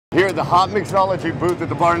Here at the Hotmixology booth at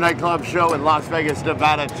the Bar Nightclub Show in Las Vegas,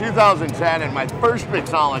 Nevada, 2010, and my first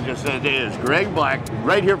mixologist today is Greg Black,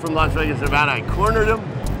 right here from Las Vegas, Nevada. I cornered him,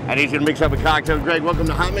 and he's gonna mix up a cocktail. Greg, welcome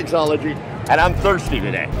to Hotmixology, and I'm thirsty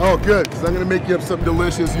today. Oh, good, because I'm gonna make you up something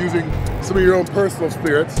delicious using some of your own personal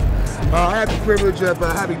spirits. I had the privilege of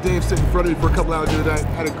having Dave sit in front of me for a couple hours the other night.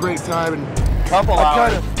 Had a great time, and Couple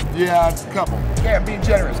hours? Yeah, it's a couple. Yeah, I'm being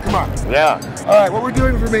generous, come on. Yeah. All right, what we're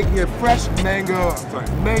doing is we're making a fresh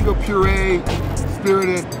mango puree,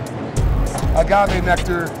 spirited agave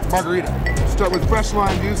nectar margarita. Start with fresh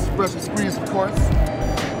lime juice, freshly squeezed, of course.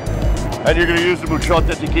 And you're gonna use the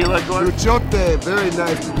Muchote tequila, of course? Muchote, very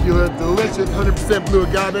nice tequila, delicious, 100% blue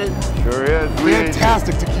agave. Sure is.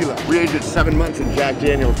 Fantastic tequila. We aged it 7 months in Jack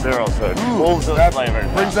Daniel's barrel, so it pulls those flavors.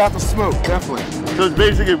 Brings out the smoke, definitely. So it's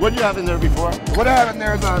basically, what did you have in there before? What I have in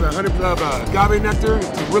there is 100% agave nectar.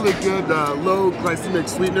 It's a really good low glycemic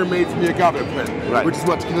sweetener made from the agave plant, Right. which is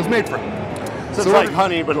what tequila's made from. So it's like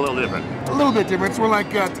honey, but a little different. A little bit different. So we're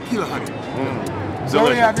like tequila honey. So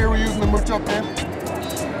what we have here, we're using the Muchote.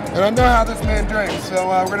 And I know how this man drinks, so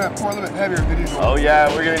we're gonna pour a little bit heavier than usual. Oh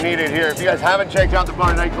yeah, we're gonna need it here. If you guys haven't checked out the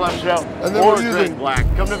Bar Nightclub Show And then or we're using Greg Black,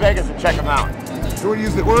 come to Vegas and check them out. So we're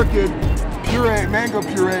using the Orchid puree, mango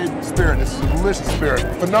puree spirit. This is a delicious spirit.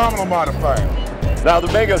 Phenomenal modifier. Now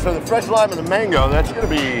the mango, so the fresh lime and the mango, that's gonna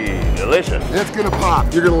be delicious. It's gonna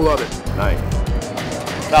pop. You're gonna love it. Nice.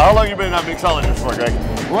 Now, how long have you been a mixologist for, Greg?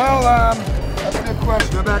 Well, that's a good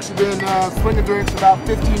question. I've actually been slinging drinks about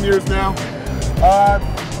 15 years now.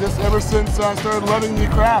 Just ever since I started loving the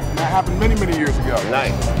craft, and that happened many, many years ago.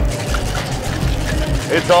 Nice.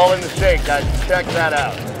 It's all in the shake, guys. Check that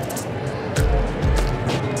out.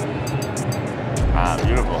 Ah,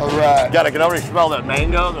 beautiful. All right. God, I can already smell that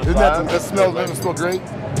mango. That smells great.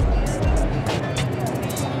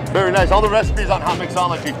 Very nice. All the recipes on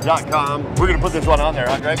hotmixology.com. We're going to put this one on there,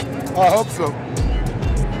 huh, Greg? I hope so.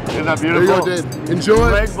 Isn't that There beautiful? you go, Dave. Enjoy.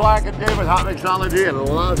 Greg Black and Dave with Hotmixology in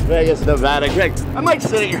Las Vegas, Nevada. Greg, I might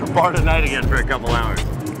sit at your bar tonight again for a couple hours.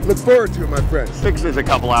 Look forward to it, my friends. 6 is a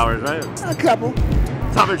couple hours, right? A couple.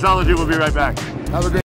 Hotmixology will be right back. Have a great